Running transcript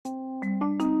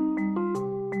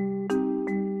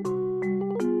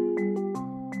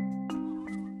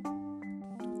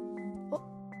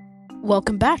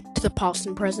Welcome back to the past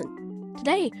and present.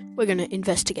 Today, we're going to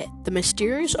investigate the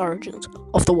mysterious origins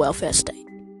of the welfare state.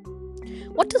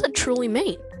 What does it truly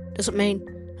mean? Does it mean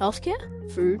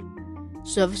healthcare, food,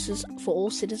 services for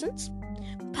all citizens?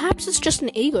 Perhaps it's just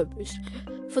an ego boost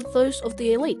for those of the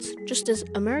elites, just as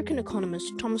American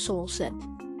economist Thomas Sowell said.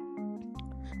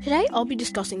 Today, I'll be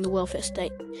discussing the welfare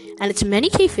state and its many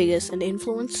key figures and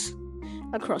influence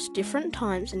across different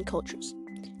times and cultures.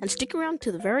 And stick around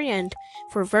to the very end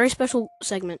for a very special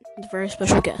segment with a very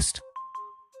special guest.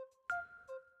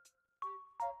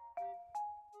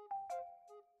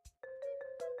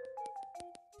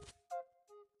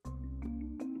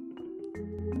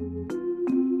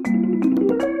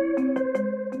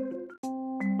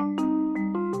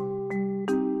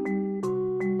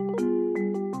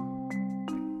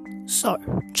 So,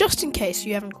 just in case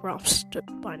you haven't grasped it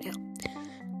by now,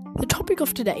 the topic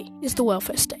of today is the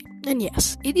welfare state. And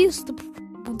yes, it is the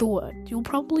word you'll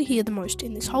probably hear the most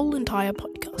in this whole entire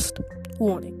podcast.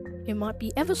 Warning, it might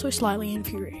be ever so slightly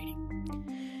infuriating.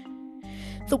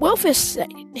 The welfare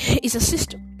state is a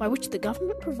system by which the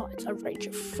government provides a range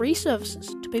of free services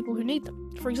to people who need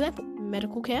them. For example,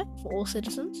 medical care for all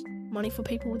citizens, money for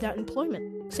people without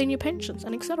employment, senior pensions,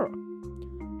 and etc.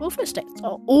 Welfare states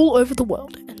are all over the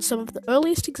world, and some of the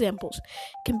earliest examples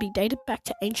can be dated back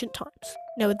to ancient times.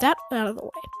 Now, with that out of the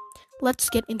way, let's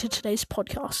get into today's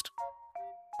podcast.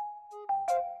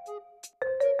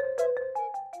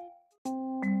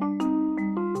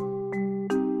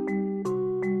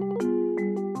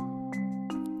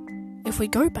 If we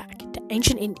go back to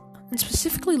ancient India and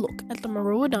specifically look at the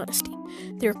Maurya dynasty,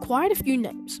 there are quite a few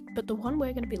names, but the one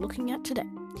we're going to be looking at today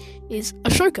is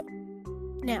Ashoka.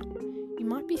 Now, you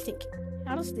might be thinking,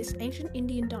 how does this ancient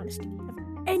Indian dynasty have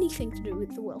anything to do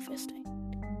with the welfare state?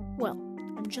 Well,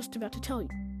 I'm just about to tell you.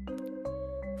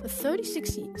 For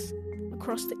 36 years,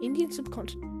 across the Indian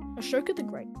subcontinent, Ashoka the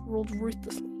Great ruled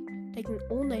ruthlessly, taking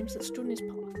all names that stood in his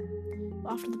path.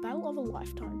 After the battle of a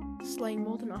lifetime, slaying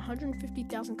more than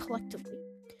 150,000 collectively,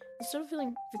 instead of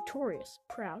feeling victorious,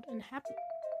 proud, and happy,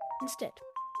 instead,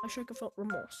 Ashoka felt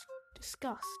remorse,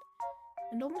 disgust,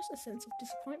 and almost a sense of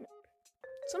disappointment.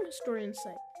 Some historians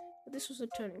say that this was a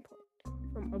turning point,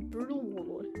 from a brutal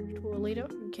warlord to a leader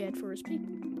who cared for his people.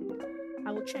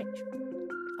 I will change.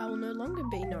 I will no longer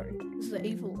be known as the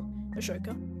evil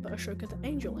Ashoka, but Ashoka the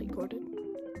Angel, he quoted.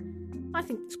 I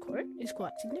think this quote is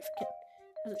quite significant,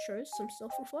 as it shows some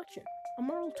self-reflection, a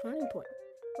moral turning point,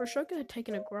 where Ashoka had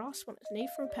taken a grasp on his need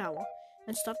for power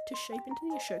and started to shape into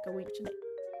the Ashoka we know today.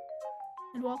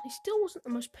 And while he still wasn't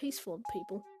the most peaceful of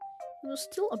people, he was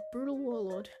still a brutal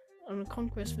warlord on a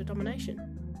conquest for domination,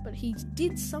 but he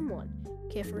did somewhat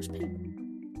care for his people.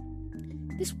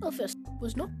 This welfare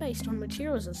was not based on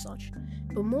materials as such,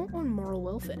 but more on moral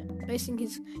welfare, basing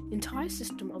his entire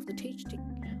system of the teaching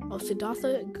of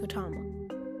Siddhartha Gautama.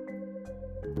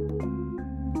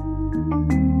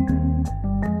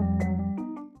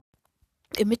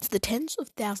 Amidst the tens of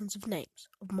thousands of names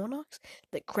of monarchs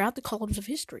that crowd the columns of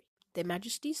history, their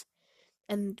majesties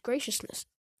and graciousness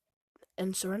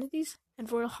and serenities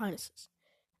and royal highnesses,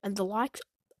 and the like,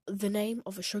 the name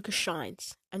of Ashoka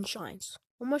shines, and shines,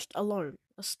 almost alone,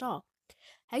 a star.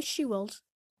 H.G. Wells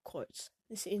quotes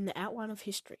this in The Outline of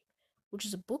History, which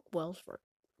is a book Wells wrote.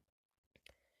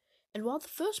 And while the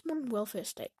first modern welfare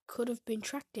state could have been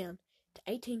tracked down to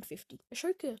 1850,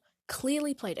 Ashoka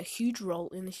clearly played a huge role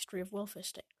in the history of welfare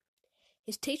state.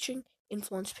 His teaching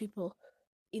influenced people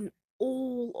in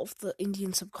all of the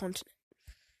Indian subcontinent.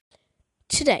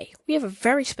 Today, we have a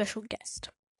very special guest.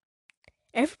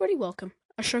 Everybody welcome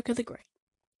Ashoka the Great.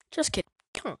 Just kidding,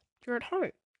 can't. You're at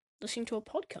home, listening to a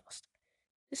podcast.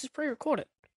 This is pre-recorded.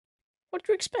 What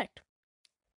do you expect?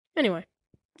 Anyway,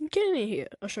 get in here,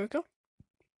 Ashoka.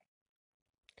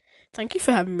 Thank you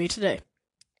for having me today.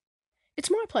 It's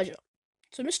my pleasure.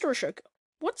 So, Mr. Ashoka,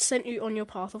 what sent you on your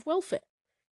path of welfare?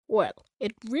 Well,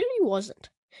 it really wasn't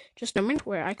just a moment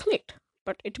where I clicked,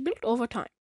 but it built over time.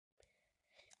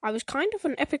 I was kind of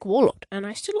an epic warlord, and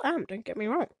I still am, don't get me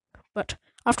wrong. But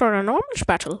after an enormous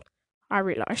battle, I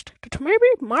realized that maybe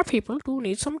my people do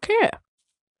need some care.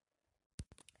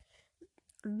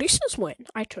 This is when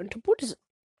I turned to Buddhism.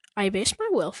 I based my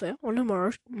welfare on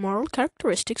the moral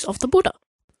characteristics of the Buddha.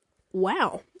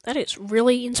 Wow, that is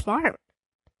really inspiring.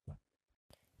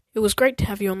 It was great to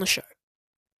have you on the show.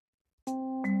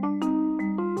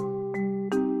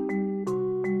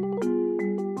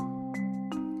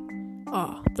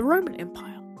 The Roman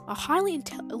Empire, a highly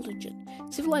intelligent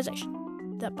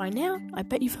civilization that by now I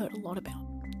bet you've heard a lot about.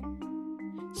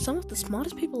 Some of the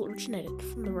smartest people originated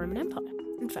from the Roman Empire.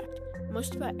 In fact,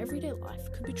 most of our everyday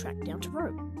life could be tracked down to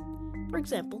Rome. For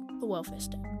example, the welfare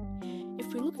state.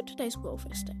 If we look at today's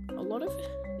welfare state, a lot of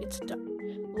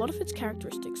its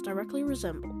characteristics directly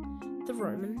resemble the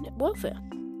Roman welfare,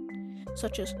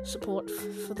 such as support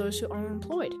for those who are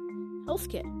unemployed,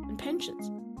 healthcare, and pensions.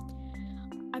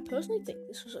 I personally think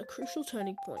this was a crucial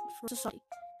turning point for society,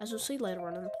 as we'll see later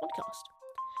on in the podcast.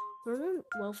 The Roman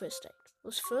welfare state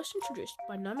was first introduced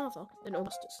by none other than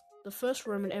Augustus, the first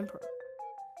Roman emperor.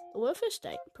 The welfare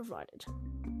state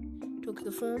took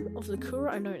the form of the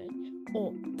cura annone,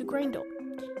 or the grain dole.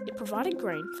 It provided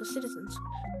grain for citizens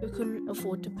who couldn't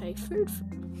afford to pay food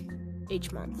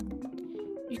each month.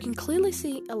 You can clearly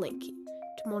see a link here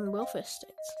to modern welfare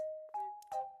states.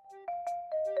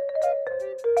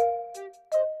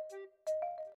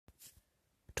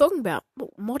 Talking about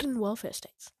modern welfare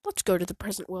states, let's go to the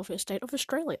present welfare state of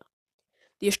Australia.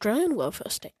 The Australian welfare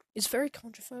state is very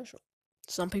controversial.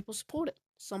 Some people support it,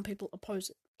 some people oppose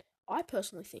it. I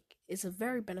personally think it's a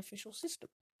very beneficial system.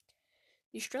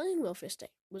 The Australian welfare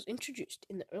state was introduced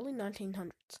in the early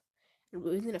 1900s, and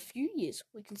within a few years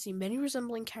we can see many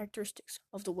resembling characteristics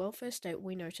of the welfare state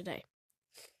we know today.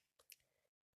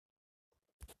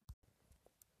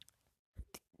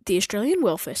 The Australian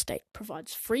welfare state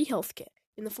provides free healthcare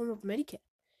in the form of Medicare.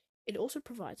 It also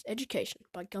provides education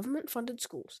by government-funded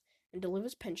schools and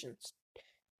delivers pensions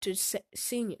to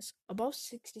seniors above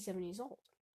 67 years old.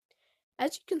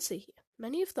 As you can see here,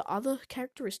 many of the other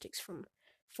characteristics from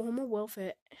former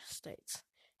welfare states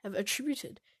have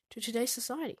attributed to today's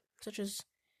society, such as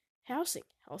housing,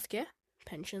 healthcare,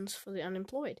 pensions for the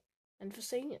unemployed and for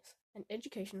seniors, and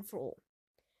education for all.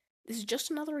 This is just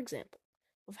another example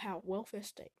of how welfare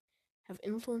states have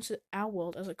influenced our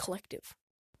world as a collective.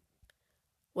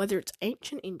 Whether it's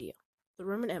ancient India, the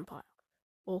Roman Empire,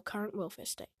 or current welfare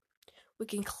state, we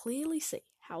can clearly see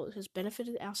how it has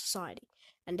benefited our society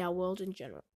and our world in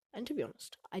general. And to be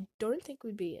honest, I don't think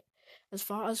we'd be as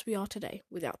far as we are today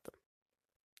without them.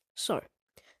 So,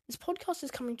 this podcast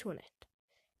is coming to an end,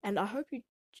 and I hope you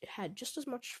had just as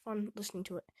much fun listening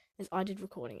to it as I did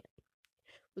recording it.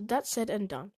 With that said and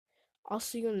done, I'll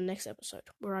see you in the next episode,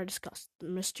 where I discuss the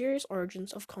mysterious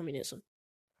origins of communism.